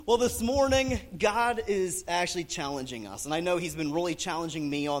Well, this morning, God is actually challenging us. And I know he's been really challenging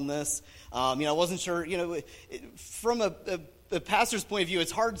me on this. I wasn't sure, from a pastor's point of view,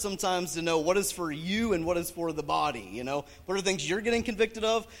 it's hard sometimes to know what is for you and what is for the body. What are things you're getting convicted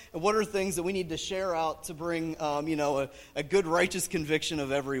of, and what are things that we need to share out to bring, a good, righteous conviction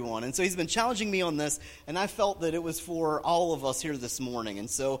of everyone. And so he's been challenging me on this, and I felt that it was for all of us here this morning. And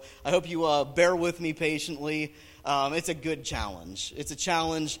so I hope you bear with me patiently. It's a good challenge. It's a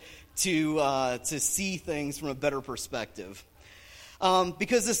challenge to see things from a better perspective.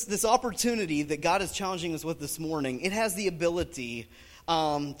 Because this opportunity that God is challenging us with this morning, it has the ability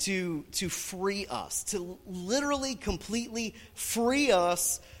to free us, to literally completely free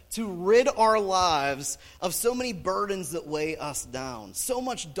us, to rid our lives of so many burdens that weigh us down, so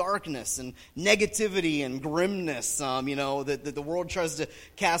much darkness and negativity and grimness, that the world tries to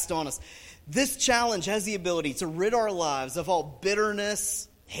cast on us. This challenge has the ability to rid our lives of all bitterness,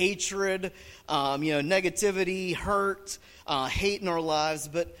 hatred, negativity, hurt, hate in our lives.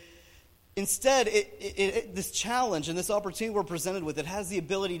 But instead, this challenge and this opportunity we're presented with, it has the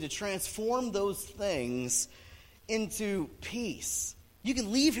ability to transform those things into peace. You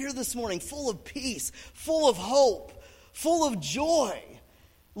can leave here this morning full of peace, full of hope, full of joy,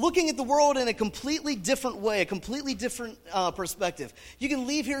 looking at the world in a completely different way, a completely different perspective. You can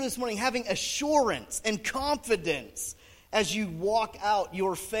leave here this morning having assurance and confidence as you walk out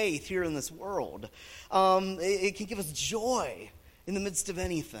your faith here in this world. It can give us joy in the midst of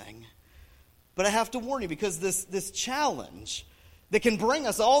anything. But I have to warn you, because this challenge that can bring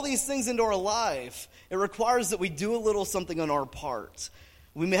us all these things into our life, it requires that we do a little something on our part.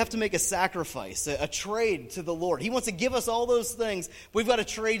 We may have to make a sacrifice, a trade to the Lord. He wants to give us all those things. We've got to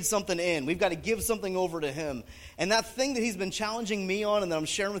trade something in. We've got to give something over to him. And that thing that he's been challenging me on and that I'm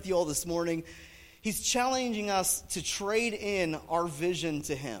sharing with you all this morning, he's challenging us to trade in our vision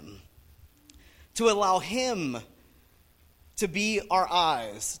to him, to allow him to be our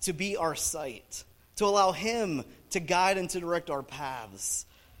eyes, to be our sight, to allow him to guide and to direct our paths.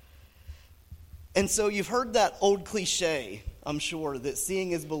 And so you've heard that old cliche, I'm sure, that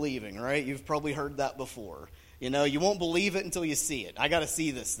seeing is believing, right? You've probably heard that before. You won't believe it until you see it. I got to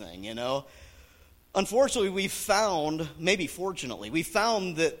see this thing, Unfortunately, we've found, maybe fortunately, we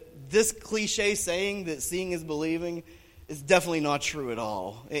found that this cliche saying that seeing is believing is definitely not true at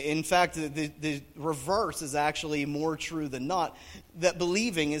all. In fact, the reverse is actually more true than not, that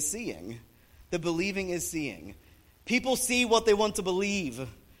believing is seeing. That believing is seeing. People see what they want to believe.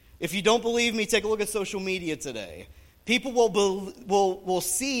 If you don't believe me, take a look at social media today. People will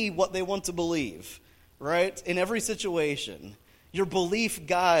see what they want to believe, right? In every situation, your belief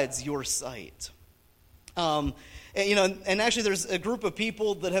guides your sight. And actually there's a group of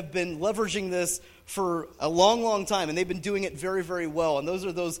people that have been leveraging this for a long, long time, and they've been doing it very, very well. And those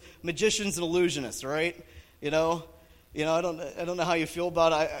are those magicians and illusionists, right? I don't know how you feel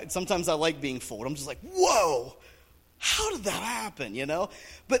about it. Sometimes I like being fooled. I'm just like, whoa, how did that happen?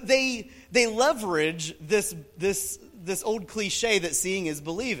 But they leverage this old cliche that seeing is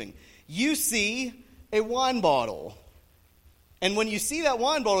believing. You see a wine bottle. And when you see that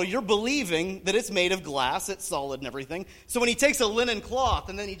wine bottle, you're believing that it's made of glass, it's solid and everything. So when he takes a linen cloth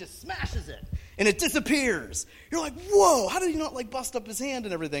and then he just smashes it and it disappears, you're like, whoa, how did he not bust up his hand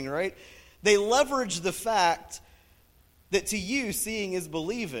and everything, right? They leverage the fact that to you, seeing is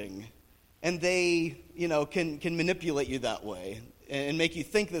believing, and they, can manipulate you that way and make you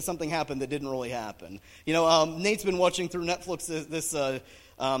think that something happened that didn't really happen. Nate's been watching through Netflix this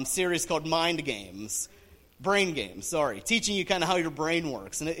series called Brain Games, teaching you kind of how your brain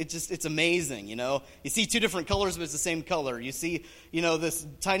works. And it's amazing, You see two different colors, but it's the same color. You see, this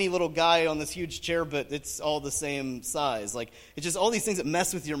tiny little guy on this huge chair, but it's all the same size. It's just all these things that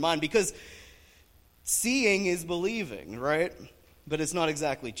mess with your mind, because seeing is believing, right? But it's not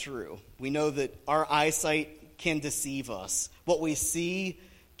exactly true. We know that our eyesight can deceive us. What we see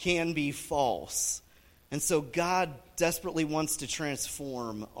can be false. And so God desperately wants to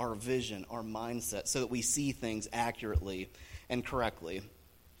transform our vision, our mindset, so that we see things accurately and correctly.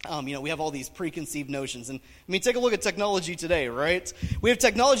 We have all these preconceived notions. And take a look at technology today, right? We have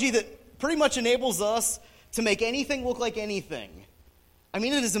technology that pretty much enables us to make anything look like anything.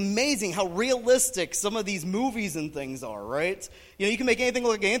 It is amazing how realistic some of these movies and things are, right? You can make anything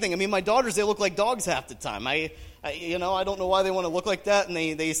look like anything. My daughters, they look like dogs half the time. I don't know why they want to look like that, and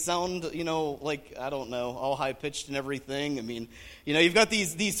they sound, I don't know, all high-pitched and everything. You've got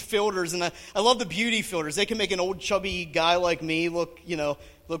these filters, and I love the beauty filters. They can make an old chubby guy like me look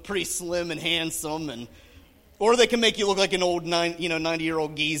pretty slim and handsome, and Or they can make you look like an old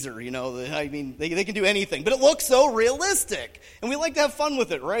 90-year-old geezer, I mean, they can do anything. But it looks so realistic. And we like to have fun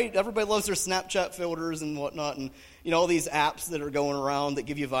with it, right? Everybody loves their Snapchat filters and whatnot. And, all these apps that are going around that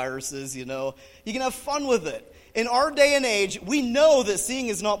give you viruses, You can have fun with it. In our day and age, we know that seeing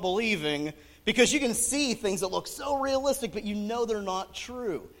is not believing because you can see things that look so realistic, but they're not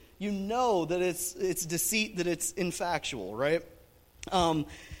true. You know that it's deceit, that it's infactual, right?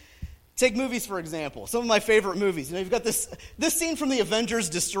 Take movies, for example. Some of my favorite movies. You've got this scene from The Avengers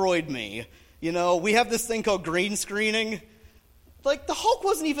destroyed me. We have this thing called green screening. Like, the Hulk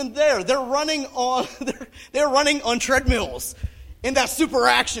wasn't even there. They're running on treadmills in that super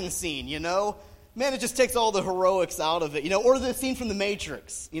action scene, Man, it just takes all the heroics out of it, Or the scene from The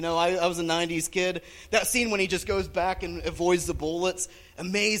Matrix. I was a 90s kid. That scene when he just goes back and avoids the bullets.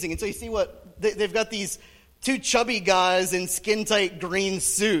 Amazing. And so you see what, they've got these two chubby guys in skin-tight green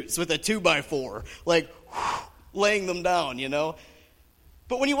suits with a 2x4, laying them down,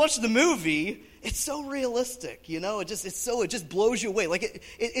 But when you watch the movie, it's so realistic, It just blows you away.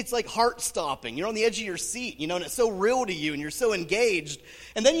 It's like heart-stopping. You're on the edge of your seat, and it's so real to you, and you're so engaged.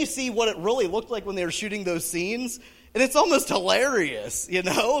 And then you see what it really looked like when they were shooting those scenes, and it's almost hilarious,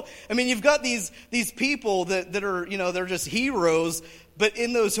 I mean, you've got these people that are, they're just heroes. But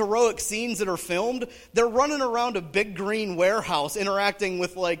in those heroic scenes that are filmed, they're running around a big green warehouse interacting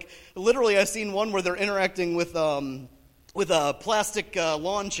with, literally I've seen one where they're interacting with plastic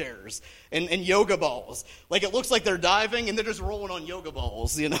lawn chairs and yoga balls. It looks like they're diving and they're just rolling on yoga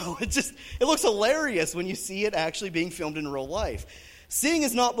balls, It looks hilarious when you see it actually being filmed in real life. Seeing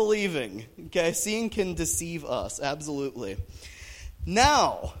is not believing, okay? Seeing can deceive us, absolutely.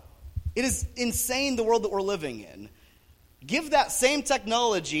 Now, it is insane the world that we're living in. Give that same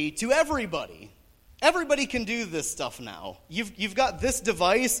technology to everybody. Everybody can do this stuff now. You've got this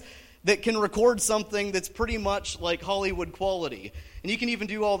device that can record something that's pretty much like Hollywood quality. And you can even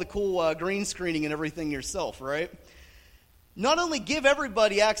do all the cool green screening and everything yourself, right? Not only give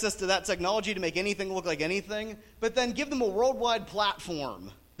everybody access to that technology to make anything look like anything, but then give them a worldwide platform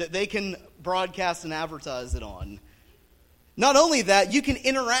that they can broadcast and advertise it on. Not only that, you can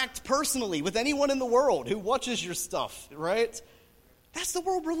interact personally with anyone in the world who watches your stuff, right? That's the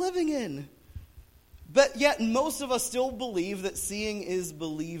world we're living in. But yet, most of us still believe that seeing is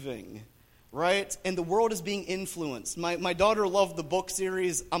believing, right? And the world is being influenced. My daughter loved the book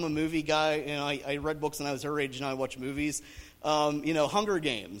series. I'm a movie guy, and I read books when I was her age, and I watch movies. Hunger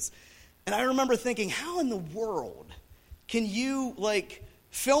Games. And I remember thinking, how in the world can you,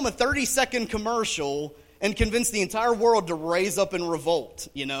 film a 30-second commercial and convince the entire world to raise up and revolt,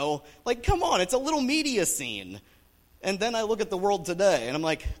 Come on, it's a little media scene. And then I look at the world today, and I'm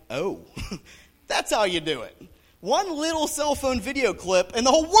like, oh, that's how you do it. One little cell phone video clip, and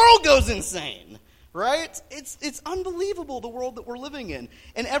the whole world goes insane, right? It's unbelievable, the world that we're living in.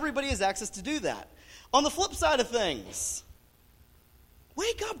 And everybody has access to do that. On the flip side of things,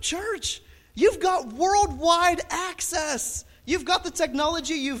 wake up, church. You've got worldwide access. You've got the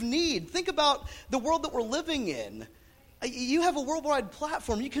technology you need. Think about the world that we're living in. You have a worldwide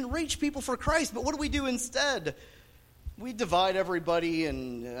platform. You can reach people for Christ, but what do we do instead? We divide everybody,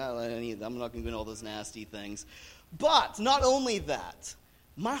 and I'm not going to go into all those nasty things. But not only that,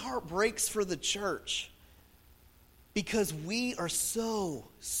 my heart breaks for the church because we are so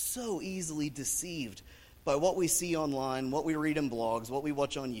easily deceived by what we see online, what we read in blogs, what we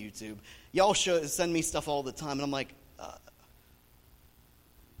watch on YouTube. Y'all send me stuff all the time, and I'm like,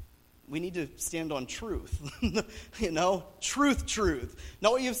 we need to stand on truth, truth.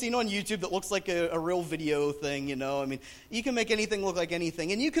 Not what you've seen on YouTube that looks like a real video thing, I mean, you can make anything look like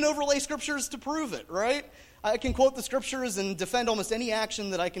anything, and you can overlay scriptures to prove it, right? I can quote the scriptures and defend almost any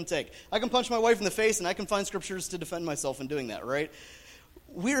action that I can take. I can punch my wife in the face, and I can find scriptures to defend myself in doing that, right?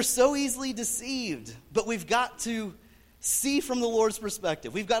 We are so easily deceived, but we've got to see from the Lord's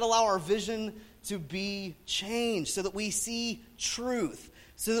perspective. We've got to allow our vision to be changed so that we see truth,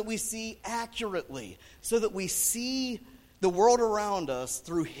 so that we see accurately, so that we see the world around us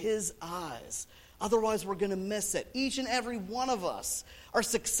through His eyes. Otherwise, we're going to miss it. Each and every one of us are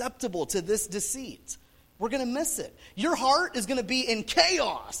susceptible to this deceit. We're going to miss it. Your heart is going to be in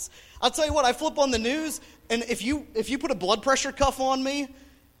chaos. I'll tell you what, I flip on the news, and if you put a blood pressure cuff on me,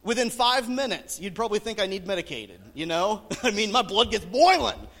 within 5 minutes, you'd probably think I need medicated, I mean, my blood gets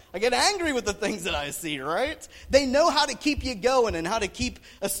boiling. I get angry with the things that I see, right? They know how to keep you going and how to keep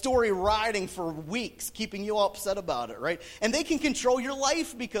a story riding for weeks, keeping you all upset about it, right? And they can control your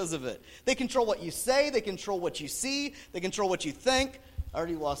life because of it. They control what you say. They control what you see. They control what you think. I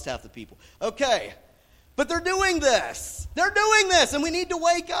already lost half the people. Okay. But they're doing this. They're doing this, and we need to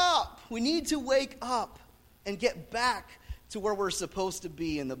wake up. We need to wake up. and get back to where we're supposed to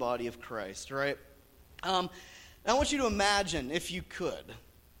be in the body of Christ, right? I want you to imagine, if you could,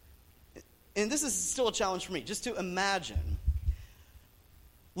 and this is still a challenge for me, just to imagine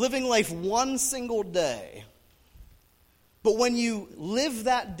living life one single day, but when you live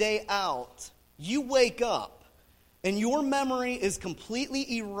that day out, you wake up and your memory is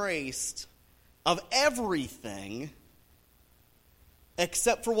completely erased of everything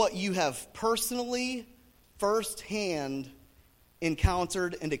except for what you have personally, firsthand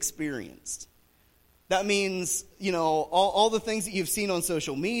encountered and experienced. That means, all the things that you've seen on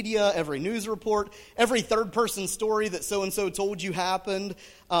social media, every news report, every third-person story that so-and-so told you happened,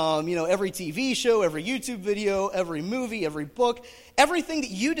 every TV show, every YouTube video, every movie, every book, everything that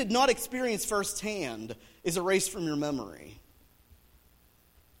you did not experience firsthand is erased from your memory.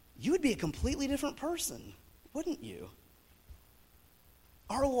 You would be a completely different person, wouldn't you?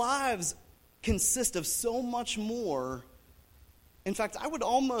 Our lives consist of so much more. In fact, I would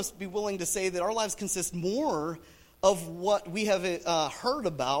almost be willing to say that our lives consist more of what we have heard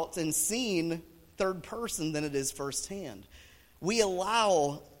about and seen third person than it is firsthand. We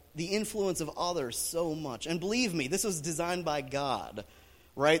allow the influence of others so much. And believe me, this was designed by God,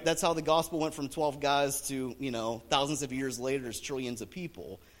 right? That's how the gospel went from 12 guys to, thousands of years later, there's trillions of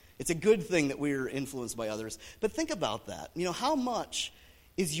people. It's a good thing that we're influenced by others. But think about that. How much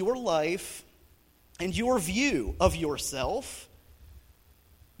is your life and your view of yourself,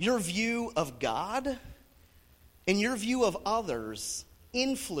 your view of God, and your view of others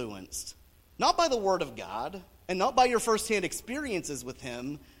influenced, not by the Word of God, and not by your firsthand experiences with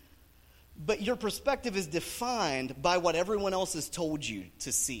Him, but your perspective is defined by what everyone else has told you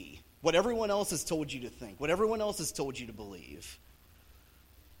to see, what everyone else has told you to think, what everyone else has told you to believe.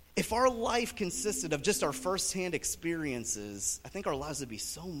 If our life consisted of just our firsthand experiences, I think our lives would be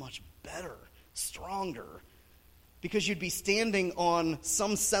so much better, stronger, because you'd be standing on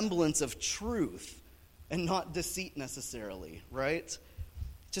some semblance of truth and not deceit necessarily, right?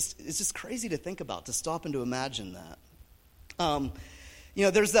 It's just crazy to think about, to stop and to imagine that.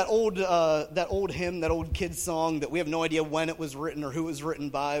 There's that old hymn, that old kid's song that we have no idea when it was written or who it was written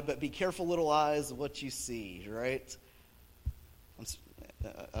by, but be careful, little eyes, of what you see, right?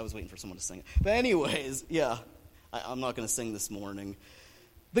 I was waiting for someone to sing it. But anyways, yeah, I'm not going to sing this morning.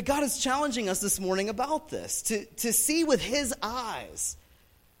 But God is challenging us this morning about this, to see with His eyes,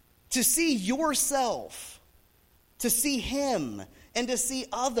 to see yourself, to see Him, and to see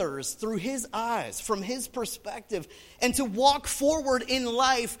others through His eyes, from His perspective, and to walk forward in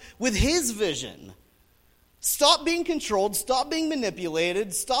life with His vision. Stop being controlled, stop being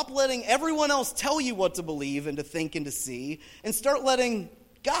manipulated, stop letting everyone else tell you what to believe and to think and to see, and start letting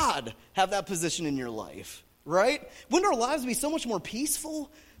God have that position in your life. Right? Wouldn't our lives be so much more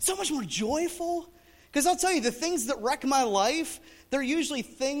peaceful, so much more joyful? Because I'll tell you, the things that wreck my life, they're usually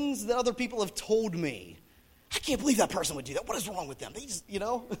things that other people have told me. I can't believe that person would do that. What is wrong with them? They just,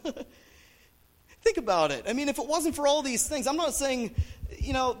 Think about it. I mean, if it wasn't for all these things, I'm not saying,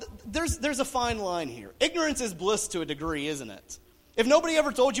 there's a fine line here. Ignorance is bliss to a degree, isn't it? If nobody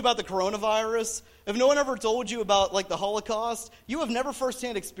ever told you about the coronavirus, if no one ever told you about, the Holocaust, you have never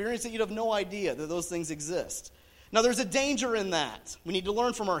firsthand experienced it, you'd have no idea that those things exist. Now, there's a danger in that. We need to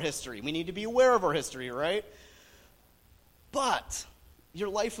learn from our history. We need to be aware of our history, right? But your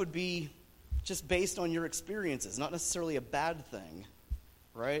life would be just based on your experiences, not necessarily a bad thing,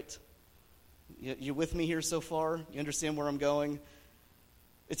 right? You with me here so far? You understand where I'm going?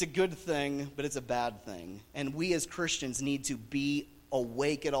 It's a good thing, but it's a bad thing. And we as Christians need to be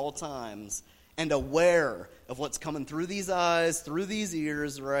awake at all times and aware of what's coming through these eyes, through these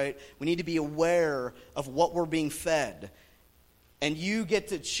ears, right? We need to be aware of what we're being fed. And you get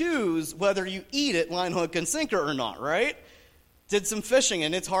to choose whether you eat it line, hook, and sinker or not, right? Did some fishing,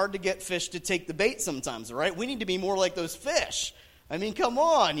 and it's hard to get fish to take the bait sometimes, right? We need to be more like those fish. I mean, come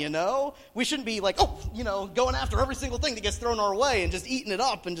on, We shouldn't be going after every single thing that gets thrown our way and just eating it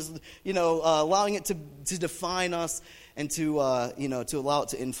up and just, allowing it to define us and to allow it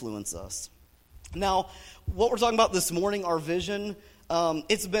to influence us. Now, what we're talking about this morning, our vision,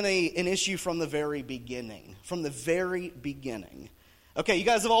 it's been an issue from the very beginning. From the very beginning. Okay, you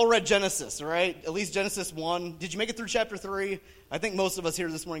guys have all read Genesis, right? At least Genesis 1. Did you make it through chapter 3? I think most of us here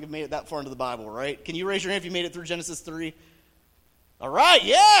this morning have made it that far into the Bible, right? Can you raise your hand if you made it through Genesis 3? All right,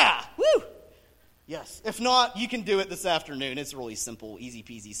 yeah! Woo! Yes. If not, you can do it this afternoon. It's really simple, easy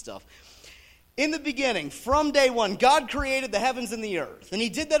peasy stuff. In the beginning, from day one, God created the heavens and the earth. And He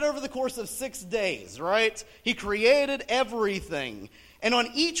did that over the course of 6 days, right? He created everything. And on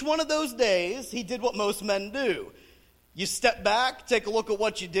each one of those days, He did what most men do. You step back, take a look at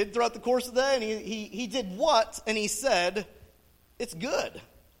what you did throughout the course of the day, and he did what? And he said, it's good.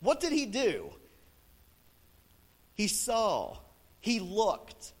 What did he do? He saw. He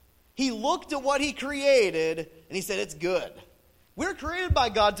looked. He looked at what he created, and he said, it's good. We're created by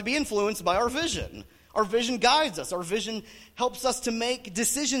God to be influenced by our vision. Our vision guides us. Our vision helps us to make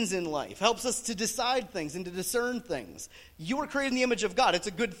decisions in life, helps us to decide things and to discern things. You were created in the image of God. It's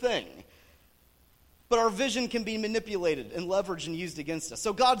a good thing. But our vision can be manipulated and leveraged and used against us.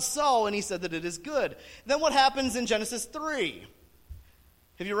 So God saw, and he said that it is good. Then what happens in Genesis 3?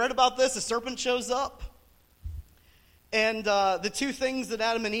 Have you read about this? A serpent shows up. And the two things that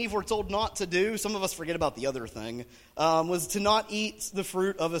Adam and Eve were told not to do, some of us forget about the other thing, was to not eat the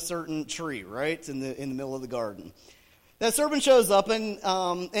fruit of a certain tree, right, in the middle of the garden. That serpent shows up,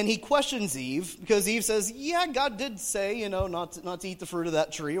 and he questions Eve, because Eve says, yeah, God did say, not to eat the fruit of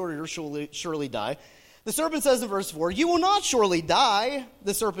that tree, or you'll surely die. The serpent says in verse 4, you will not surely die,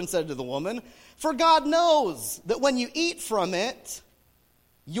 the serpent said to the woman, for God knows that when you eat from it,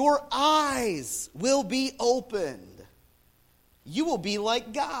 your eyes will be opened. You will be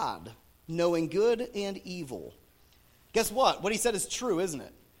like God, knowing good and evil. Guess what? What he said is true, isn't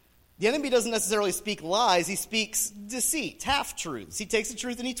it? The enemy doesn't necessarily speak lies. He speaks deceit, half-truths. He takes the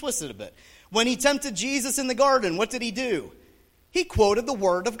truth and he twists it a bit. When he tempted Jesus in the garden, what did he do? He quoted the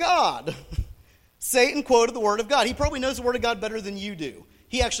word of God. Satan quoted the word of God. He probably knows the word of God better than you do.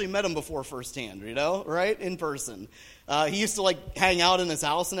 He actually met him before firsthand, right? In person. He used to hang out in his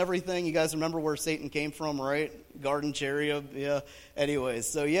house and everything. You guys remember where Satan came from, right? Garden Cherub, yeah. Anyways,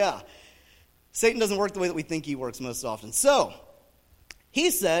 so yeah. Satan doesn't work the way that we think he works most often. So,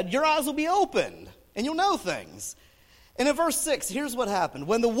 he said, your eyes will be opened, and you'll know things. And in verse 6, here's what happened.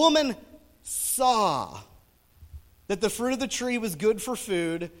 When the woman saw that the fruit of the tree was good for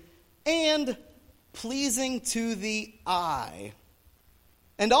food and pleasing to the eye,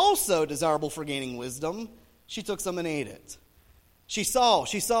 and also desirable for gaining wisdom, she took some and ate it. She saw.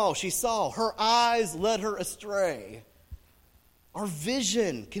 Her eyes led her astray. Our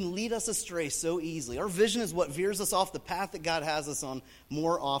vision can lead us astray so easily. Our vision is what veers us off the path that God has us on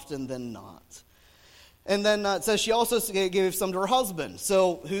more often than not. And then it says she also gave some to her husband.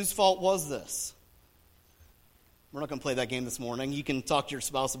 So whose fault was this? We're not going to play that game this morning. You can talk to your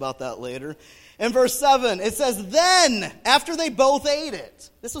spouse about that later. In verse 7, it says, then, after they both ate it.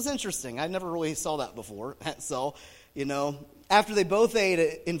 This was interesting. I never really saw that before. So, after they both ate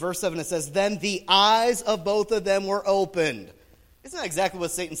it, in verse 7 it says, then the eyes of both of them were opened. Isn't that exactly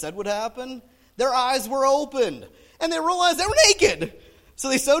what Satan said would happen? Their eyes were opened, and they realized they were naked. So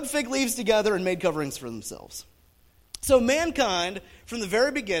they sewed fig leaves together and made coverings for themselves. So mankind, from the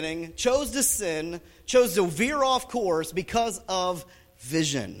very beginning, chose to sin, chose to veer off course because of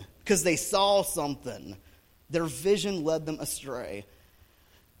vision, because they saw something. Their vision led them astray.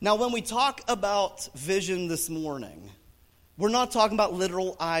 Now, when we talk about vision this morning, we're not talking about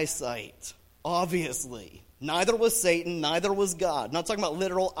literal eyesight, obviously. Neither was Satan, neither was God. Not talking about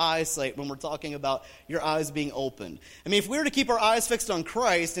literal eyesight when we're talking about your eyes being opened. I mean, if we were to keep our eyes fixed on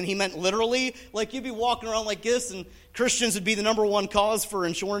Christ, and he meant literally, you'd be walking around like this, and Christians would be the number one cause for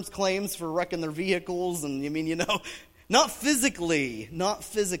insurance claims for wrecking their vehicles, and not physically.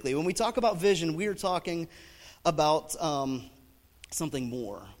 When we talk about vision, we are talking about something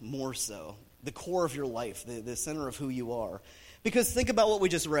more so. The core of your life, the center of who you are. Because think about what we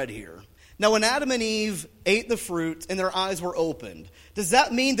just read here. Now, when Adam and Eve ate the fruit and their eyes were opened, does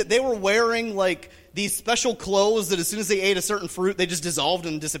that mean that they were wearing these special clothes that as soon as they ate a certain fruit, they just dissolved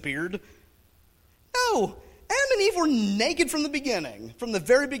and disappeared? No. Adam and Eve were naked from the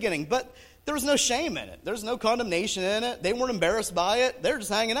very beginning, but there was no shame in it. There's no condemnation in it. They weren't embarrassed by it. They're just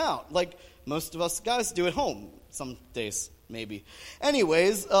hanging out like most of us guys do at home some days, maybe.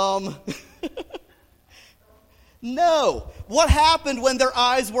 Anyways, no. What happened when their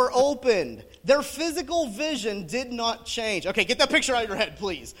eyes were opened? Their physical vision did not change. Okay, get that picture out of your head,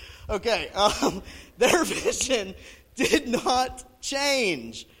 please. Okay, their vision did not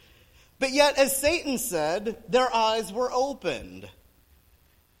change. But yet, as Satan said, their eyes were opened.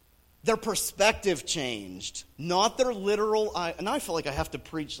 Their perspective changed, not their literal eye. And I feel like I have to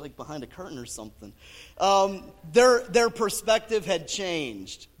preach behind a curtain or something. Their perspective had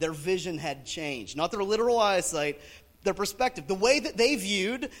changed. Their vision had changed. Not their literal eyesight, their perspective. The way that they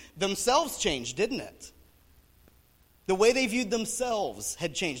viewed themselves changed, didn't it? The way they viewed themselves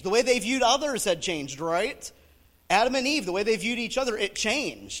had changed. The way they viewed others had changed, right? Adam and Eve, the way they viewed each other, it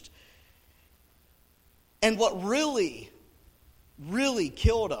changed. And what really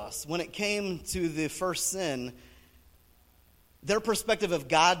killed us when it came to the first sin their perspective of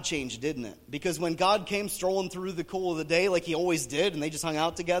God changed, didn't it? Because when God came strolling through the cool of the day like he always did, and they just hung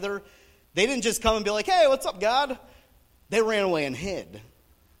out together, they didn't just come and be like, hey, what's up, God? They ran away and hid.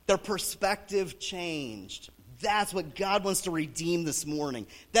 Their perspective changed. That's what God wants to redeem this morning.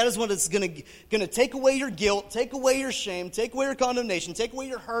 That is what it's going to take away your guilt, take away your shame, take away your condemnation, take away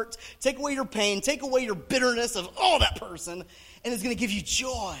your hurt, take away your pain, take away your bitterness of, that person, and it's going to give you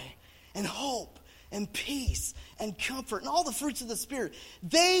joy and hope and peace and comfort and all the fruits of the Spirit.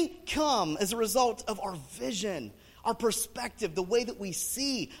 They come as a result of our vision, our perspective, the way that we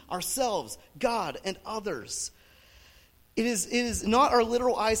see ourselves, God, and others. It is not our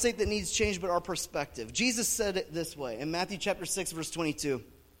literal eyesight that needs change, but our perspective. Jesus said it this way in Matthew chapter 6, verse 22.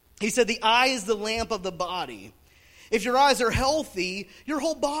 He said, the eye is the lamp of the body. If your eyes are healthy, your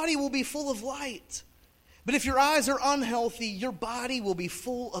whole body will be full of light. But if your eyes are unhealthy, your body will be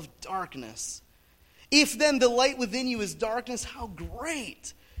full of darkness. If then the light within you is darkness, how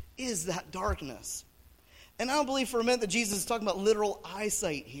great is that darkness? And I don't believe for a minute that Jesus is talking about literal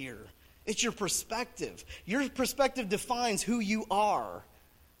eyesight here. It's your perspective. Your perspective defines who you are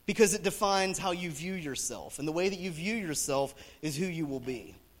because it defines how you view yourself. And the way that you view yourself is who you will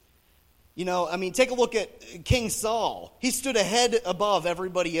be. Take a look at King Saul. He stood a head above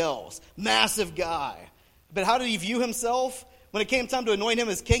everybody else. Massive guy. But how did he view himself? When it came time to anoint him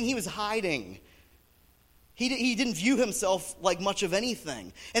as king, he was hiding. He didn't view himself like much of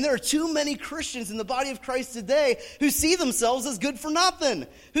anything. And there are too many Christians in the body of Christ today who see themselves as good for nothing.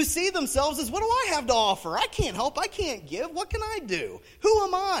 Who see themselves as, what do I have to offer? I can't help. I can't give. What can I do? Who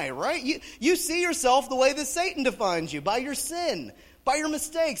am I, right? You see yourself the way that Satan defines you, by your sin, by your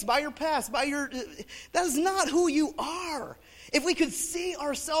mistakes, by your past, that is not who you are. If we could see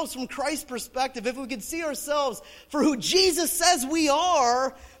ourselves from Christ's perspective, if we could see ourselves for who Jesus says we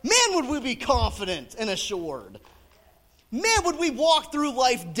are, man, would we be confident and assured. Man, would we walk through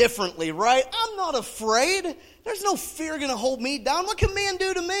life differently, right? I'm not afraid. There's no fear going to hold me down. What can man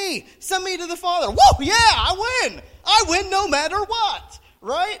do to me? Send me to the Father. Whoa, yeah, I win. I win no matter what,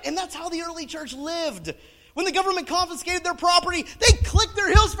 right? And that's how the early church lived. When the government confiscated their property, they clicked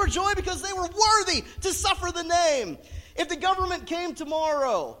their heels for joy because they were worthy to suffer the name. If the government came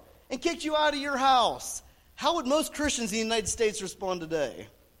tomorrow and kicked you out of your house, how would most Christians in the United States respond today?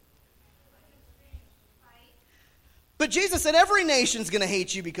 But Jesus said every nation's going to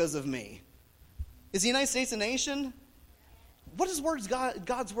hate you because of me. Is the United States a nation? What does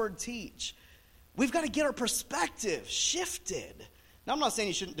God's word teach? We've got to get our perspective shifted. Now, I'm not saying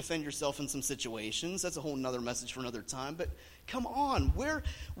you shouldn't defend yourself in some situations. That's a whole other message for another time. But come on,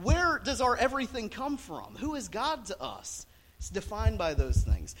 where does our everything come from? Who is God to us? It's defined by those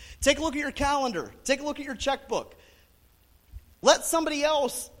things. Take a look at your calendar. Take a look at your checkbook. Let somebody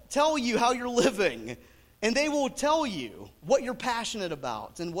else tell you how you're living, and they will tell you what you're passionate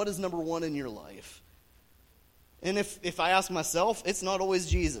about and what is number one in your life. And if I ask myself, it's not always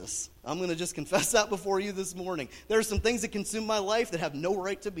Jesus. I'm going to just confess that before you this morning. There are some things that consume my life that have no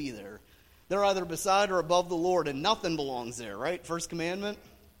right to be there. They're either beside or above the Lord, and nothing belongs there, right? First commandment,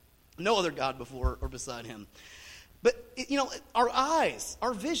 no other God before or beside him. But, our eyes,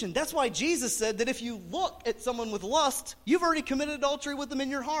 our vision, that's why Jesus said that if you look at someone with lust, you've already committed adultery with them in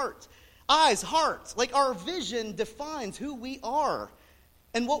your heart. Eyes, hearts, like our vision defines who we are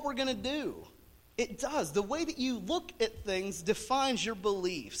and what we're going to do. It does. The way that you look at things defines your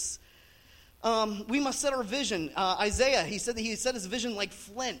beliefs. We must set our vision. Isaiah, he said his vision like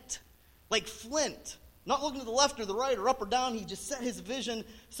flint. Like flint. Not looking to the left or the right or up or down. He just set his vision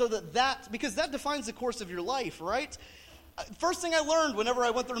so because that defines the course of your life, right? First thing I learned whenever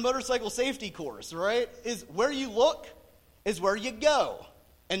I went through a motorcycle safety course, right, is where you look is where you go.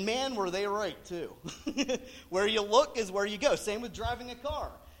 And man, were they right, too. Where you look is where you go. Same with driving a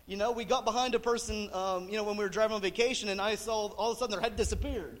car. We got behind a person, when we were driving on vacation, and I saw all of a sudden their head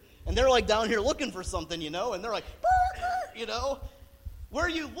disappeared. And they're like down here looking for something, and they're like, Where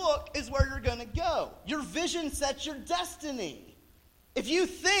you look is where you're going to go. Your vision sets your destiny. If you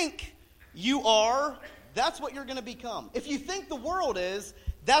think you are, that's what you're going to become. If you think the world is,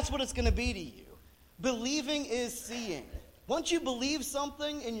 that's what it's going to be to you. Believing is seeing. Once you believe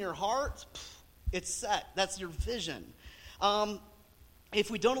something in your heart, it's set. That's your vision. If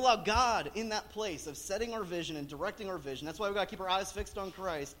we don't allow God in that place of setting our vision and directing our vision, that's why we've got to keep our eyes fixed on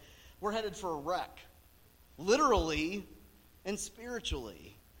Christ, we're headed for a wreck. Literally and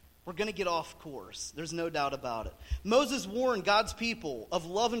spiritually. We're going to get off course. There's no doubt about it. Moses warned God's people of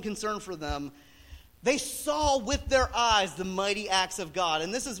love and concern for them. They saw with their eyes the mighty acts of God.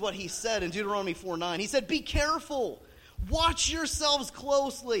 And this is what he said in Deuteronomy 4:9. He said, "Be careful. Watch yourselves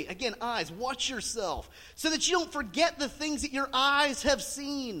closely. Again, eyes, watch yourself, so that you don't forget the things that your eyes have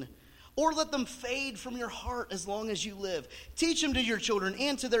seen, or let them fade from your heart as long as you live. Teach them to your children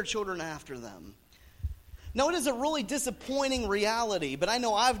and to their children after them. Now, it is a really disappointing reality, but I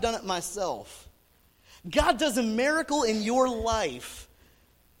know I've done it myself. God does a miracle in your life,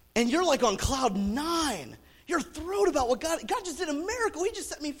 and you're like on cloud 9. You're thrilled about what God just did a miracle. He just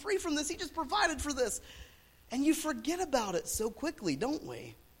set me free from this. He just provided for this. And you forget about it so quickly, don't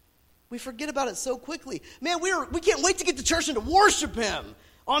we? We forget about it so quickly. Man, we can't wait to get to church and to worship him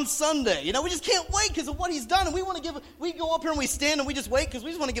on Sunday. You know, we just can't wait because of what he's done. And we go up here and we stand and we just wait because we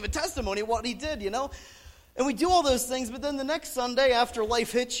just want to give a testimony of what he did, you know. And we do all those things, but then the next Sunday after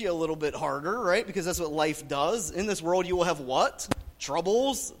life hits you a little bit harder, right? Because that's what life does. In this world you will have what?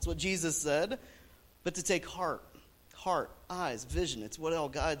 Troubles. That's what Jesus said. But to take heart, eyes, vision. It's what all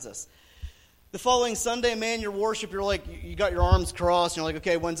guides us. The following Sunday, man, your worship, you're like, you got your arms crossed, and you're like,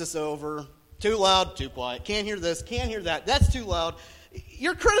 okay, when's this over? Too loud, too quiet. Can't hear this, can't hear that. That's too loud.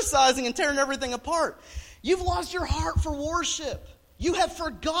 You're criticizing and tearing everything apart. You've lost your heart for worship. You have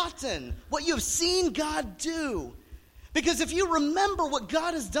forgotten what you have seen God do. Because if you remember what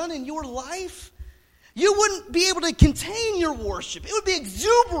God has done in your life, you wouldn't be able to contain your worship. It would be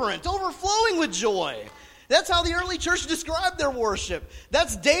exuberant, overflowing with joy. That's how the early church described their worship.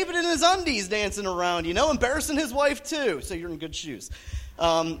 That's David in his undies dancing around, you know, embarrassing his wife too. So you're in good shoes.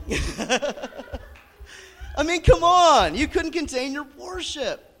 I mean, come on. You couldn't contain your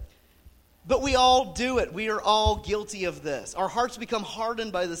worship. But we all do it. We are all guilty of this. Our hearts become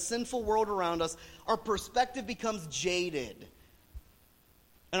hardened by the sinful world around us. Our perspective becomes jaded.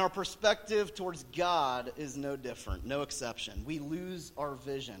 And our perspective towards God is no different, no exception. We lose our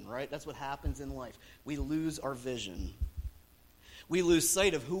vision, right? That's what happens in life. We lose our vision. We lose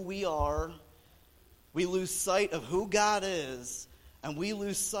sight of who we are. We lose sight of who God is. And we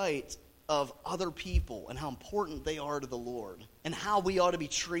lose sight of other people and how important they are to the Lord. And how we ought to be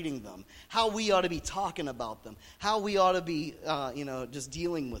treating them. How we ought to be talking about them. How we ought to be, just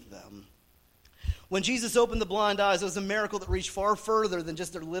dealing with them. When Jesus opened the blind eyes, it was a miracle that reached far further than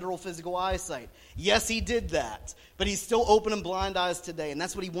just their literal physical eyesight. Yes, he did that, but he's still opening blind eyes today, and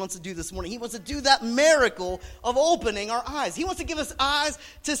that's what he wants to do this morning. He wants to do that miracle of opening our eyes. He wants to give us eyes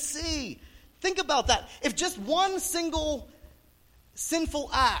to see. Think about that. If just one single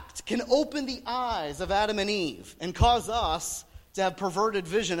sinful act can open the eyes of Adam and Eve and cause us to have perverted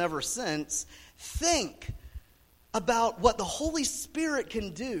vision ever since, think about what the Holy Spirit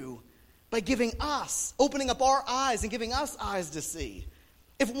can do by opening up our eyes and giving us eyes to see.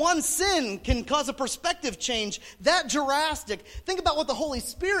 If one sin can cause a perspective change that drastic, think about what the Holy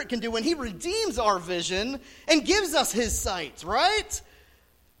Spirit can do when he redeems our vision and gives us his sight, right?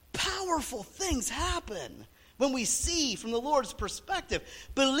 Powerful things happen when we see from the Lord's perspective.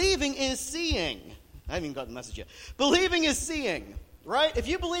 Believing is seeing. I haven't even got the message yet. Believing is seeing. Right? If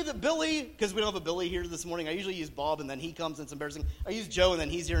you believe that Billy, because we don't have a Billy here this morning, I usually use Bob and then he comes and it's embarrassing. I use Joe and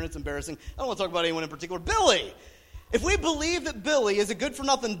then he's here and it's embarrassing. I don't want to talk about anyone in particular. Billy! If we believe that Billy is a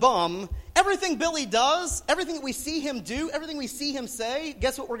good-for-nothing bum, everything Billy does, everything that we see him do, everything we see him say,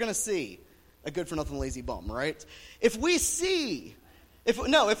 guess what we're going to see? A good-for-nothing lazy bum, right? If we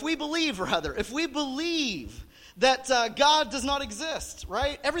believe that God does not exist,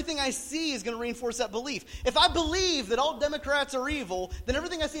 right? Everything I see is going to reinforce that belief. If I believe that all Democrats are evil, then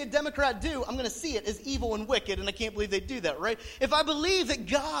everything I see a Democrat do, I'm going to see it as evil and wicked, and I can't believe they do that, right? If I believe that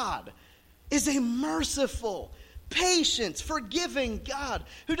God is a merciful, patient, forgiving God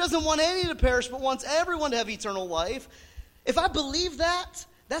who doesn't want any to perish but wants everyone to have eternal life, if I believe that,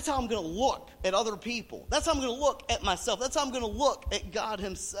 that's how I'm going to look at other people. That's how I'm going to look at myself. That's how I'm going to look at God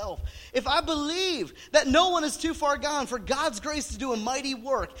himself. If I believe that no one is too far gone for God's grace to do a mighty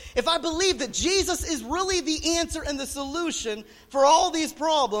work, if I believe that Jesus is really the answer and the solution for all these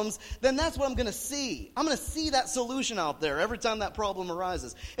problems, then that's what I'm going to see. I'm going to see that solution out there every time that problem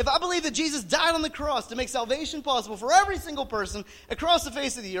arises. If I believe that Jesus died on the cross to make salvation possible for every single person across the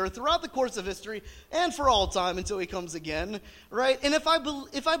face of the earth, throughout the course of history, and for all time until he comes again, right? And if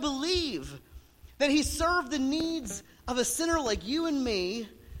I believe that he served the needs of a sinner like you and me,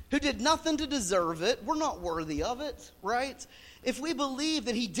 who did nothing to deserve it, we're not worthy of it, right? If we believe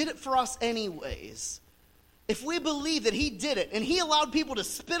that he did it for us anyways, if we believe that he did it, and he allowed people to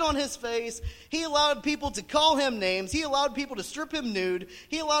spit on his face, he allowed people to call him names, he allowed people to strip him nude,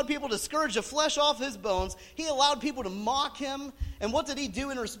 he allowed people to scourge the flesh off his bones, he allowed people to mock him, and what did he do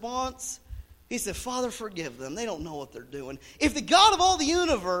in response? He said, Father, forgive them. They don't know what they're doing. If the God of all the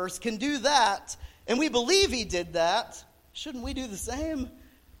universe can do that, and we believe he did that, shouldn't we do the same?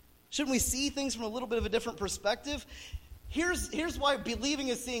 Shouldn't we see things from a little bit of a different perspective? Here's why believing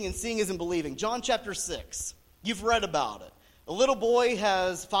is seeing and seeing isn't believing. John chapter 6. You've read about it. A little boy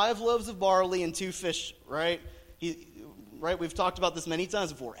has 5 loaves of barley and 2 fish, right? Right? We've talked about this many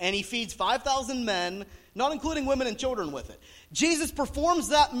times before. And he feeds 5,000 men, not including women and children with it. Jesus performs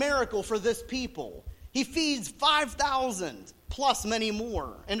that miracle for this people. He feeds 5,000 plus many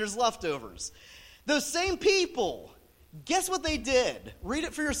more, and there's leftovers. Those same people, guess what they did? Read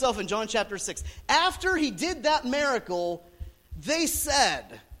it for yourself in John chapter 6. After he did that miracle, they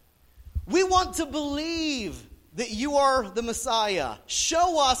said, "We want to believe that you are the Messiah.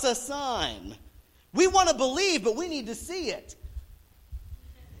 Show us a sign. We want to believe, but we need to see it."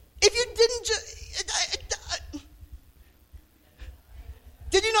 If you didn't just...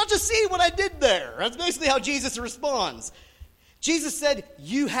 Did you not just see what I did there? That's basically how Jesus responds. Jesus said,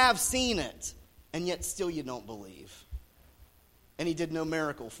 "You have seen it, and yet still you don't believe." And he did no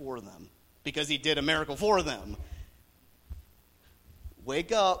miracle for them, because he did a miracle for them.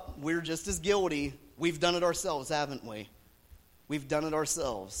 Wake up. We're just as guilty. We've done it ourselves, haven't we? We've done it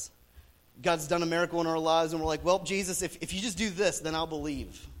ourselves. God's done a miracle in our lives, and we're like, "Well, Jesus, if you just do this, then I'll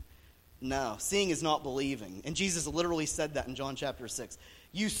believe." No, seeing is not believing. And Jesus literally said that in John chapter 6.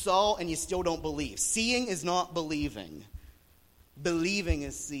 You saw and you still don't believe. Seeing is not believing. Believing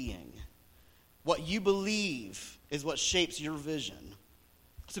is seeing. What you believe is what shapes your vision.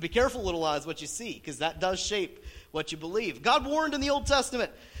 So be careful, little eyes, what you see, because that does shape what you believe. God warned in the Old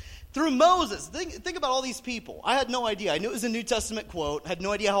Testament through Moses. Think about all these people. I had no idea. I knew it was a New Testament quote. I had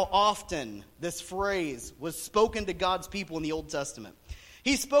no idea how often this phrase was spoken to God's people in the Old Testament.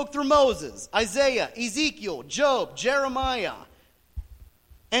 He spoke through Moses, Isaiah, Ezekiel, Job, Jeremiah.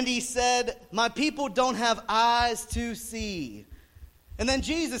 And he said, "My people don't have eyes to see." And then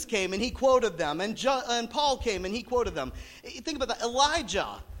Jesus came and he quoted them. And Paul came and he quoted them. Think about that.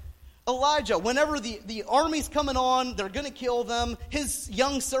 Elijah, whenever the army's coming on, they're going to kill them. His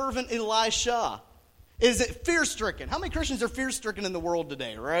young servant Elisha is fear-stricken. How many Christians are fear-stricken in the world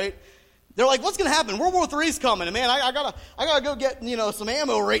today, right? They're like, "What's going to happen? World War III's coming, and man, I gotta go get some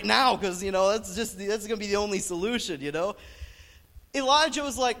ammo right now, because that's going to be the only solution, Elijah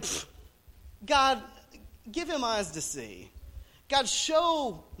was like, "God, give him eyes to see. God,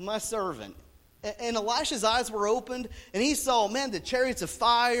 show my servant." And Elisha's eyes were opened, and he saw, man, the chariots of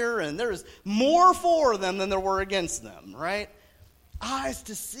fire, and there's more for them than there were against them, right? Eyes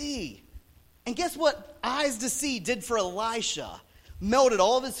to see. And guess what eyes to see did for Elisha? Melted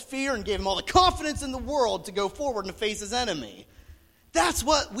all of his fear and gave him all the confidence in the world to go forward and face his enemy. That's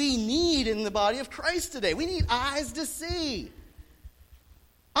what we need in the body of Christ today. We need eyes to see.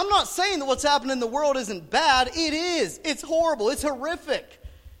 I'm not saying that what's happening in the world isn't bad. It is. It's horrible. It's horrific.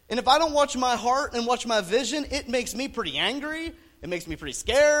 And if I don't watch my heart and watch my vision, it makes me pretty angry. It makes me pretty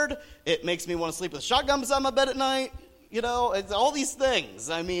scared. It makes me want to sleep with a shotgun beside my bed at night. It's all these things.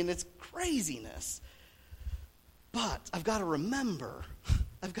 I mean, it's craziness. But I've got to remember.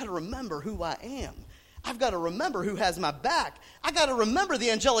 I've got to remember who I am. I've got to remember who has my back. I got to remember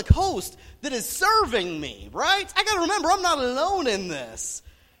the angelic host that is serving me, right? I got to remember I'm not alone in this.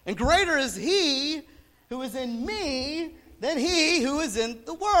 And greater is he who is in me than he who is in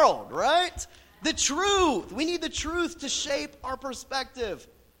the world, right? The truth. We need the truth to shape our perspective.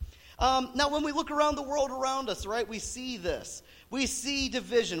 Now, when we look around the world around us, right, we see this. We see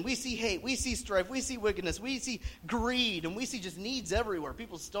division. We see hate. We see strife. We see wickedness. We see greed. And we see just needs everywhere.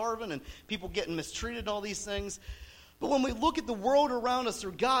 People starving and people getting mistreated and all these things. But when we look at the world around us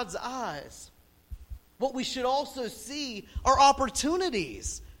through God's eyes, what we should also see are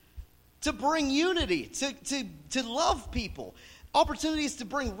opportunities to bring unity, to love people. Opportunities to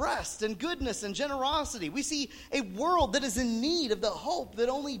bring rest and goodness and generosity. We see a world that is in need of the hope that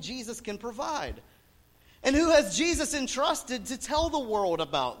only Jesus can provide. And who has Jesus entrusted to tell the world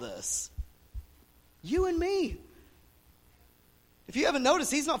about this? You and me. If you haven't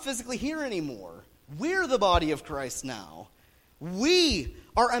noticed, he's not physically here anymore. We're the body of Christ now. We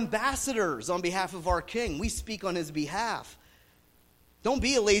are ambassadors on behalf of our King. We speak on his behalf. Don't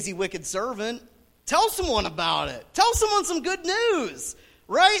be a lazy, wicked servant. Tell someone about it. Tell someone some good news,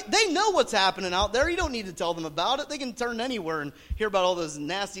 right? They know what's happening out there. You don't need to tell them about it. They can turn anywhere and hear about all those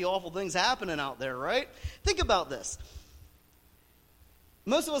nasty, awful things happening out there, right? Think about this.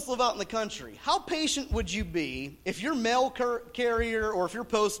 Most of us live out in the country. How patient would you be if your mail carrier or if your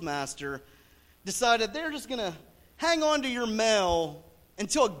postmaster decided they're just going to hang on to your mail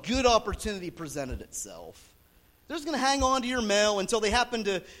until a good opportunity presented itself? They're just going to hang on to your mail until you happen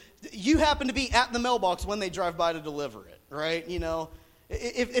to be at the mailbox when they drive by to deliver it, right?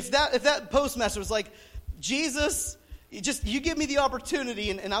 If that postmaster was like, "Jesus, you give me the opportunity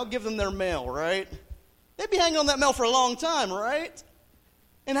and I'll give them their mail," right? they'd be hanging on that mail for a long time, right?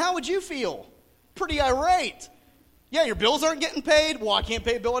 And how would you feel? Pretty irate. Yeah, your bills aren't getting paid. Well, I can't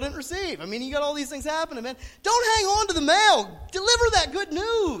pay a bill I didn't receive. I mean, you got all these things happening, man. Don't hang on to the mail. Deliver that good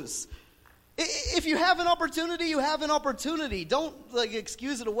news. If you have an opportunity, you have an opportunity. Don't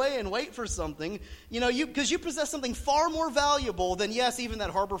excuse it away and wait for something. Because you possess something far more valuable than, yes, even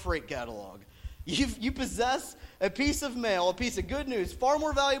that Harbor Freight catalog. You possess a piece of mail, a piece of good news, far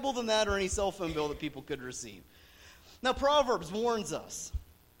more valuable than that or any cell phone bill that people could receive. Now, Proverbs warns us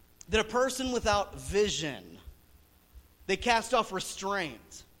that a person without vision, they cast off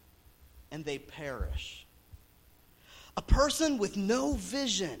restraint, and they perish. A person with no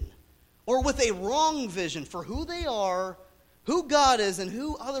vision, or with a wrong vision for who they are, who God is, and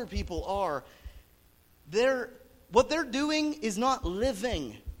who other people are, what they're doing is not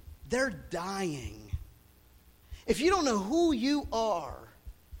living. They're dying. If you don't know who you are,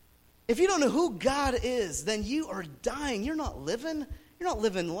 if you don't know who God is, then you are dying. You're not living. You're not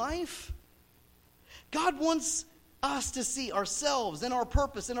living life. God wants us to see ourselves and our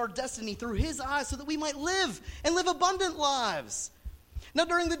purpose and our destiny through His eyes so that we might live and live abundant lives. Now,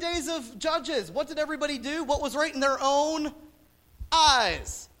 during the days of Judges, what did everybody do? What was right in their own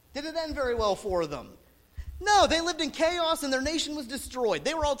eyes? Did it end very well for them? No, they lived in chaos and their nation was destroyed.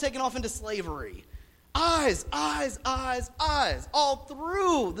 They were all taken off into slavery. Eyes, eyes, eyes, eyes, all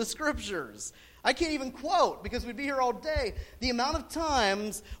through the scriptures. I can't even quote, because we'd be here all day, the amount of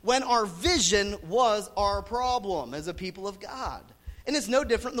times when our vision was our problem as a people of God. And it's no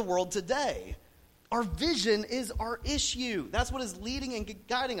different in the world today. Our vision is our issue. That's what is leading and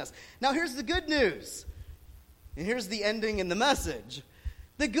guiding us. Now here's the good news. And here's the ending and the message.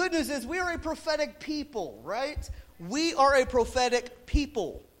 The good news is we are a prophetic people, right? We are a prophetic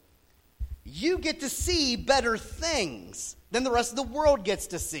people. You get to see better things than the rest of the world gets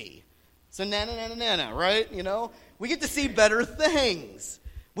to see. So na-na-na-na-na, right? We get to see better things.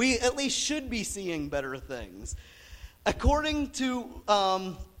 We at least should be seeing better things. According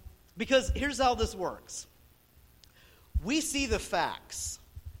to, because here's how this works. We see the facts.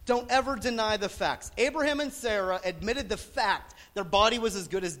 Don't ever deny the facts. Abraham and Sarah admitted the fact their body was as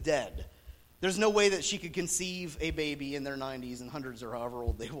good as dead. There's no way that she could conceive a baby in their 90s and hundreds or however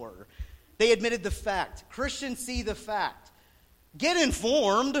old they were. They admitted the fact. Christians see the fact. Get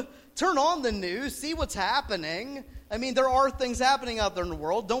informed. Turn on the news. See what's happening. I mean, there are things happening out there in the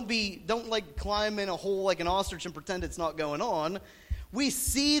world. Don't climb in a hole like an ostrich and pretend it's not going on. We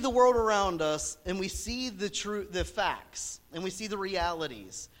see the world around us, and we see the facts, and we see the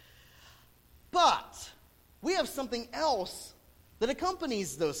realities. But we have something else that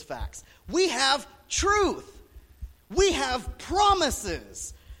accompanies those facts. We have truth. We have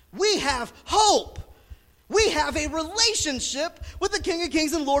promises. We have hope. We have a relationship with the King of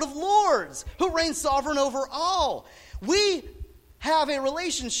Kings and Lord of Lords, who reigns sovereign over all. We have a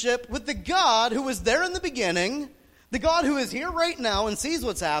relationship with the God who was there in the beginning, the God who is here right now and sees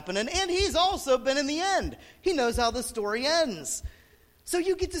what's happening, and He's also been in the end. He knows how the story ends. So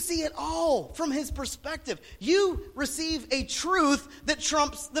you get to see it all from His perspective. You receive a truth that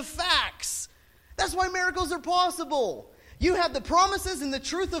trumps the facts. That's why miracles are possible. You have the promises and the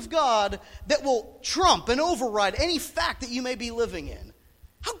truth of God that will trump and override any fact that you may be living in.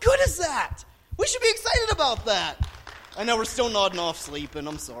 How good is that? We should be excited about that. I know we're still nodding off sleeping.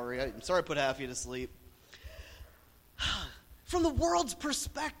 I'm sorry. I'm sorry I put half of you to sleep. From the world's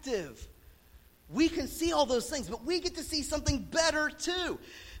perspective, we can see all those things, but we get to see something better too.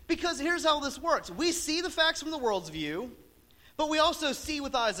 Because here's how this works. We see the facts from the world's view, but we also see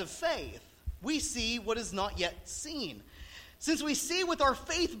with eyes of faith. We see what is not yet seen. Since we see with our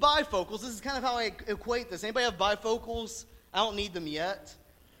faith bifocals, this is kind of how I equate this. Anybody have bifocals? I don't need them yet.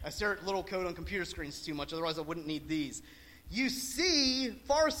 I stare at little code on computer screens too much, otherwise I wouldn't need these. You see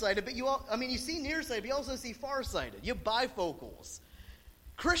farsighted, but you see nearsighted, but you also see farsighted. You have bifocals.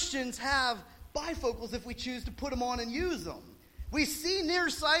 Christians have bifocals if we choose to put them on and use them. We see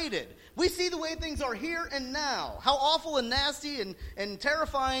nearsighted. We see the way things are here and now, how awful and nasty and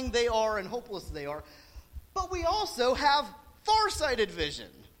terrifying they are and hopeless they are. But we also have farsighted vision.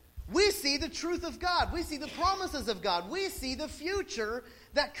 We see the truth of God. We see the promises of God. We see the future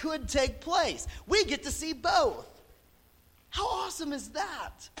that could take place. We get to see both. How awesome is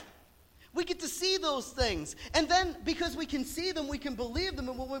that? We get to see those things. And then, because we can see them, we can believe them.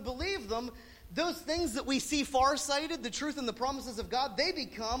 And when we believe them, those things that we see farsighted, the truth and the promises of God, they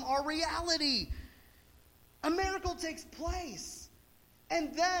become our reality. A miracle takes place.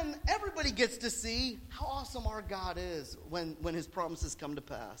 And then everybody gets to see how awesome our God is when His promises come to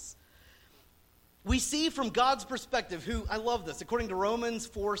pass. We see from God's perspective, I love this, according to Romans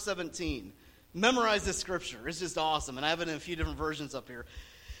 4:17. Memorize this scripture. It's just awesome. And I have it in a few different versions up here.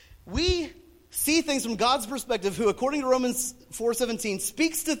 We see things from God's perspective, who, according to Romans 4:17,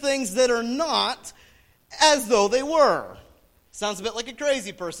 speaks to things that are not as though they were. Sounds a bit like a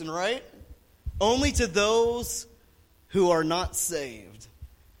crazy person, right? Only to those who are not saved.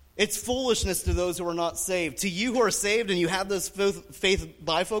 It's foolishness to those who are not saved. To you who are saved and you have those faith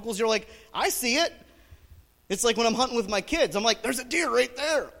bifocals, you're like, I see it. It's like when I'm hunting with my kids. I'm like, there's a deer right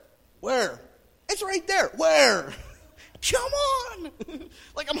there. Where? It's right there. Where? Come on.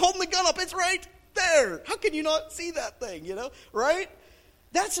 Like I'm holding the gun up. It's right there. How can you not see that thing, right?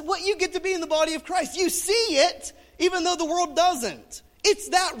 That's what you get to be in the body of Christ. You see it even though the world doesn't. It's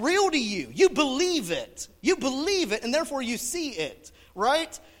that real to you. You believe it. You believe it, and therefore you see it,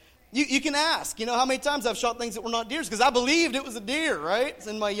 right? You can ask, how many times I've shot things that were not deers because I believed it was a deer, right? It's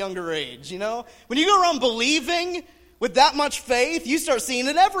in my younger age, When you go around believing with that much faith, you start seeing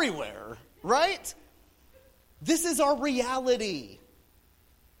it everywhere, right? This is our reality.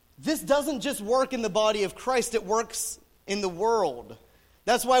 This doesn't just work in the body of Christ, it works in the world.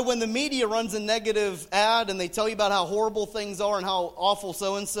 That's why when the media runs a negative ad and they tell you about how horrible things are and how awful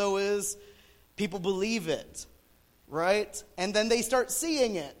so-and-so is, people believe it, right? And then they start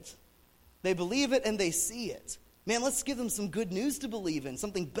seeing it. They believe it and they see it. Man, let's give them some good news to believe in,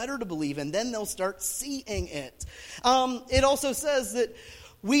 something better to believe in. Then they'll start seeing it. It also says that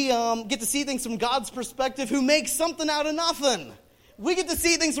we get to see things from God's perspective, who makes something out of nothing. We get to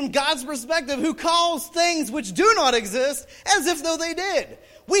see things from God's perspective, who calls things which do not exist as if though they did.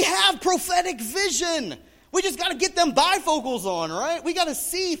 We have prophetic vision. We just got to get them bifocals on, right? We got to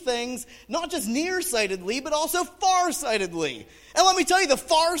see things not just nearsightedly, but also farsightedly. And let me tell you, the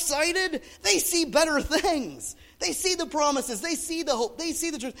farsighted, they see better things. They see the promises. They see the hope. They see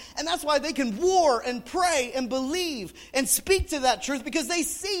the truth. And that's why they can war and pray and believe and speak to that truth, because they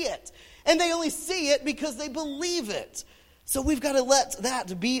see it. And they only see it because they believe it. So we've got to let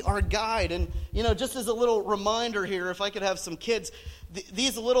that be our guide. And, just as a little reminder here, if I could have some kids,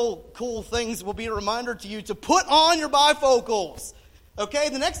 these little cool things will be a reminder to you to put on your bifocals. Okay?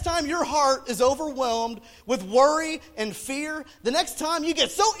 The next time your heart is overwhelmed with worry and fear, the next time you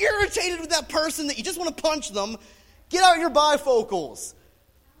get so irritated with that person that you just want to punch them, get out your bifocals.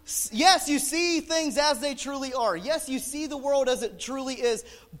 Yes, you see things as they truly are. Yes, you see the world as it truly is.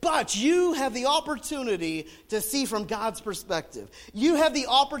 But you have the opportunity to see from God's perspective. You have the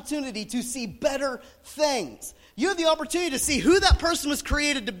opportunity to see better things. You have the opportunity to see who that person was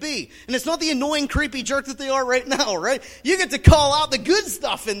created to be. And it's not the annoying, creepy jerk that they are right now, right? You get to call out the good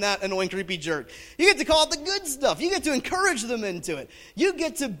stuff in that annoying, creepy jerk. You get to call out the good stuff. You get to encourage them into it. You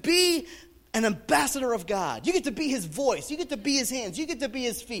get to be an ambassador of God. You get to be his voice. You get to be his hands. You get to be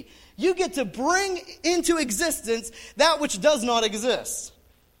his feet. You get to bring into existence that which does not exist.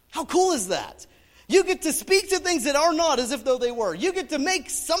 How cool is that? You get to speak to things that are not as if though they were. You get to make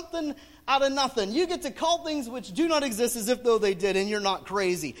something out of nothing. You get to call things which do not exist as if though they did, and you're not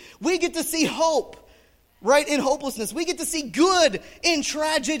crazy. We get to see hope, right, in hopelessness. We get to see good in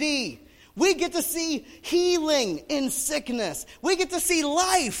tragedy. We get to see healing in sickness. We get to see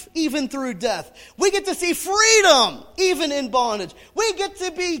life even through death. We get to see freedom even in bondage. We get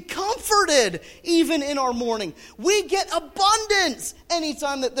to be comforted even in our mourning. We get abundance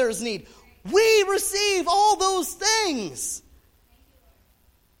anytime that there's need. We receive all those things.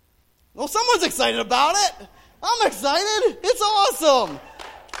 Well, someone's excited about it. I'm excited. It's awesome.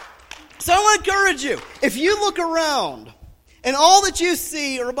 So I want to encourage you. If you look around and all that you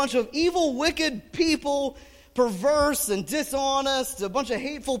see are a bunch of evil, wicked people, perverse and dishonest, a bunch of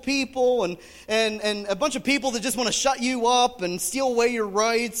hateful people, and a bunch of people that just want to shut you up and steal away your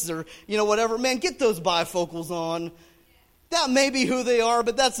rights or, whatever. Man, get those bifocals on. That may be who they are,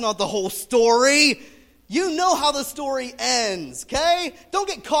 but that's not the whole story. You know how the story ends, okay? Don't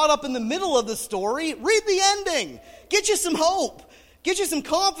get caught up in the middle of the story. Read the ending. Get you some hope. Get you some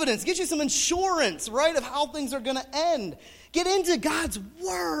confidence. Get you some insurance, right, of how things are going to end. Get into God's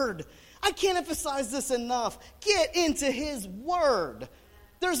Word. I can't emphasize this enough. Get into His Word.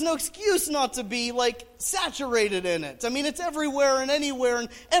 There's no excuse not to be, saturated in it. I mean, it's everywhere and anywhere and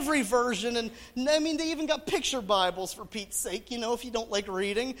every version. And, they even got picture Bibles, for Pete's sake, if you don't like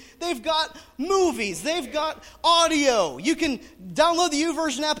reading. They've got movies. They've got audio. You can download the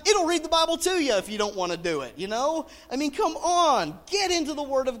YouVersion app. It'll read the Bible to you if you don't want to do it, come on. Get into the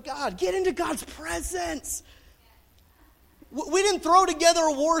Word of God. Get into God's presence. We didn't throw together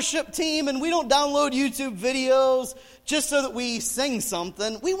a worship team and we don't download YouTube videos just so that we sing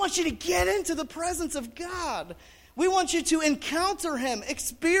something. We want you to get into the presence of God. We want you to encounter him,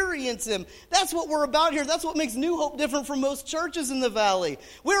 experience him. That's what we're about here. That's what makes New Hope different from most churches in the valley.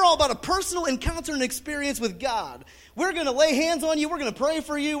 We're all about a personal encounter and experience with God. We're going to lay hands on you. We're going to pray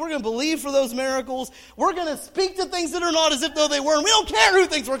for you. We're going to believe for those miracles. We're going to speak to things that are not as if though they were. And we don't care who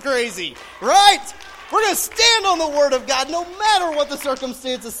thinks we're crazy, right? We're going to stand on the word of God no matter what the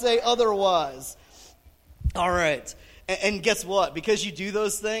circumstances say otherwise. All right. And guess what? Because you do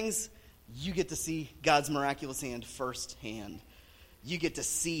those things, you get to see God's miraculous hand firsthand. You get to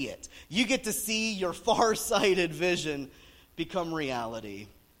see it. You get to see your far-sighted vision become reality.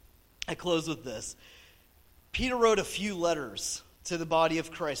 I close with this. Peter wrote a few letters to the body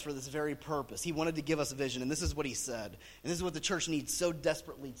of Christ for this very purpose. He wanted to give us a vision, and this is what he said. And this is what the church needs so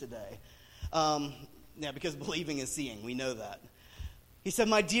desperately today. Because believing is seeing. We know that. He said,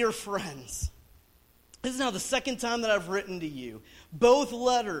 "My dear friends, this is now the second time that I've written to you. Both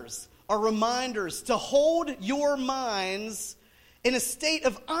letters are reminders to hold your minds in a state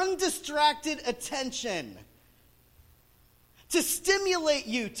of undistracted attention, to stimulate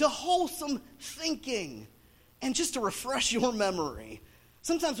you to wholesome thinking, and just to refresh your memory."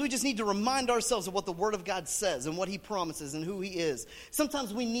 Sometimes we just need to remind ourselves of what the Word of God says and what He promises and who He is.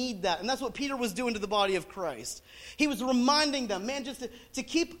 Sometimes we need that, and that's what Peter was doing to the body of Christ. He was reminding them, man, just to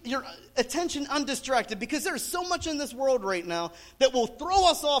keep your attention undistracted, because there's so much in this world right now that will throw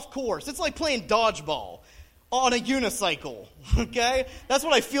us off course. It's like playing dodgeball on a unicycle, okay? That's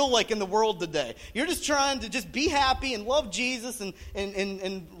what I feel like in the world today. You're just trying to just be happy and love Jesus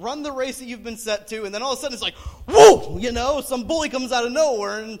and run the race that you've been set to, and then all of a sudden it's like, whoa, some bully comes out of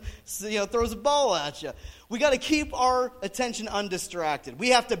nowhere and throws a ball at you. We got to keep our attention undistracted.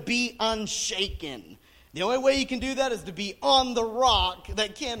 We have to be unshaken. The only way you can do that is to be on the rock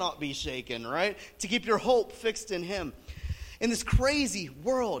that cannot be shaken, right? To keep your hope fixed in Him. In this crazy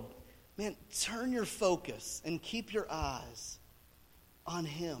world, man, turn your focus and keep your eyes on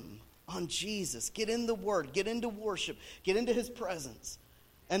Him, on Jesus. Get in the Word, get into worship, get into His presence.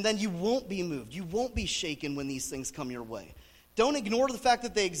 And then you won't be moved. You won't be shaken when these things come your way. Don't ignore the fact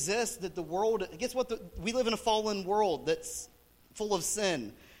that they exist, that the world, guess what? We live in a fallen world that's full of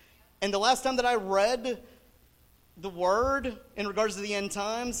sin. And the last time that I read the Word in regards to the end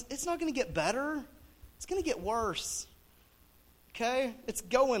times, it's not going to get better. It's going to get worse. Okay? It's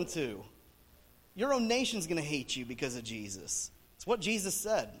going to. Your own nation's going to hate you because of Jesus. It's what Jesus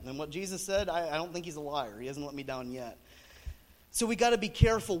said. And what Jesus said, I don't think He's a liar. He hasn't let me down yet. So we got to be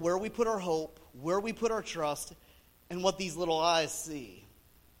careful where we put our hope, where we put our trust, and what these little eyes see.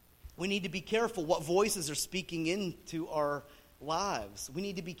 We need to be careful what voices are speaking into our lives. We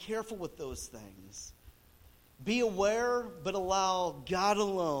need to be careful with those things. Be aware, but allow God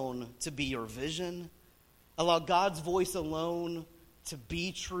alone to be your vision. Allow God's voice alone to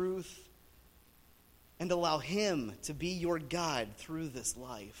be truth. And allow Him to be your guide through this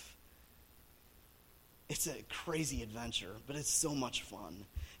life. It's a crazy adventure, but it's so much fun.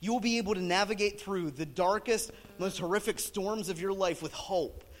 You will be able to navigate through the darkest, most horrific storms of your life with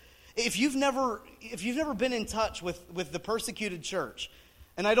hope. If you've never been in touch with the persecuted church,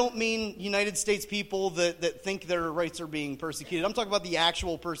 and I don't mean United States people that think their rights are being persecuted. I'm talking about the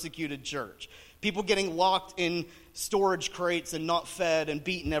actual persecuted church. People getting locked in storage crates and not fed and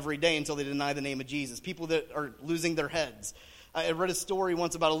beaten every day until they deny the name of Jesus. People that are losing their heads. I read a story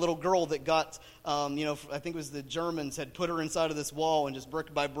once about a little girl that got, I think it was the Germans had put her inside of this wall and just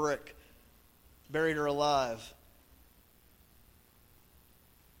brick by brick buried her alive.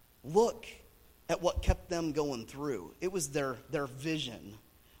 Look at what kept them going through. It was their vision.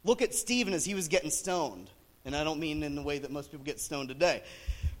 Look at Stephen as he was getting stoned. And I don't mean in the way that most people get stoned today.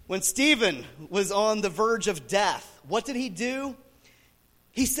 When Stephen was on the verge of death, what did he do?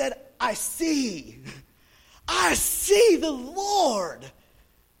 He said, I see the Lord.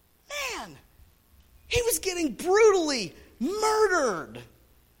 Man, he was getting brutally murdered.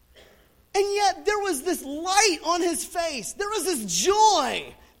 And yet there was this light on his face. There was this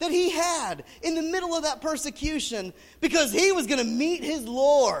joy that he had in the middle of that persecution because he was going to meet his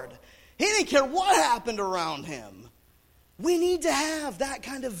Lord. He didn't care what happened around him. We need to have that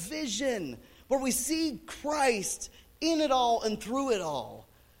kind of vision where we see Christ in it all and through it all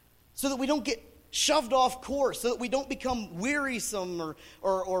so that we don't get shoved off course, so that we don't become wearisome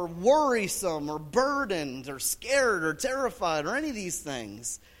or worrisome or burdened or scared or terrified or any of these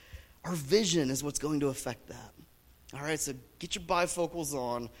things. Our vision is what's going to affect that. All right, so get your bifocals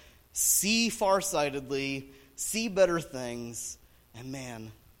on, see farsightedly, see better things, and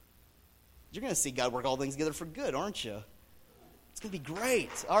man, you're going to see God work all things together for good, aren't you? It's going to be great.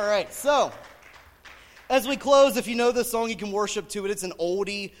 All right, so as we close, if you know this song, you can worship to it. It's an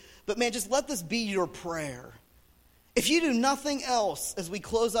oldie, but man, just let this be your prayer. If you do nothing else as we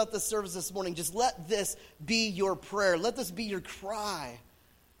close out this service this morning, just let this be your prayer. Let this be your cry.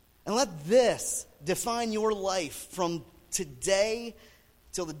 And let this define your life from today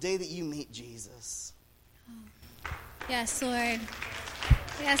till the day that you meet Jesus. Yes, Lord.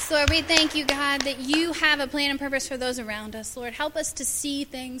 Yes, Lord, we thank you, God, that you have a plan and purpose for those around us. Lord, help us to see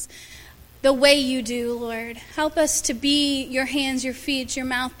things the way you do, Lord. Help us to be your hands, your feet, your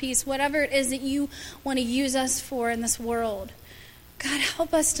mouthpiece, whatever it is that you want to use us for in this world. God,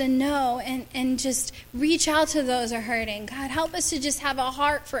 help us to know and just reach out to those who are hurting. God, help us to just have a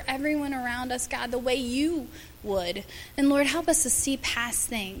heart for everyone around us, God, the way you would. And Lord, help us to see past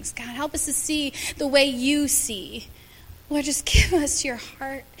things. God, help us to see the way you see. Lord, just give us your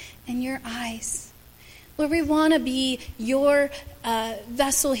heart and your eyes. Lord, we want to be your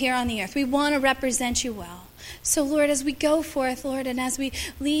vessel here on the earth. We want to represent you well. So, Lord, as we go forth, Lord, and as we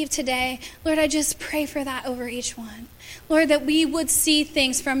leave today, Lord, I just pray for that over each one. Lord, that we would see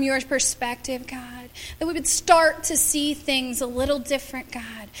things from your perspective, God. That we would start to see things a little different,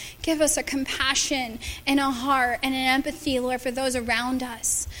 God. Give us a compassion and a heart and an empathy, Lord, for those around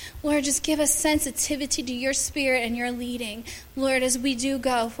us. Lord, just give us sensitivity to your spirit and your leading, Lord, as we do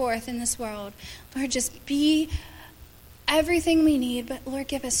go forth in this world. Lord, just be everything we need, but Lord,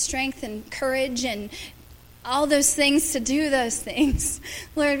 give us strength and courage and all those things to do those things.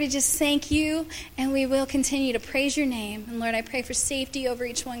 Lord, we just thank you, and we will continue to praise your name. And Lord, I pray for safety over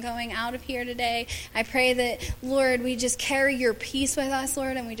each one going out of here today. I pray that, Lord, we just carry your peace with us,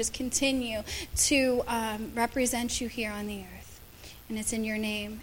 Lord, and we just continue to represent you here on the earth. And it's in your name.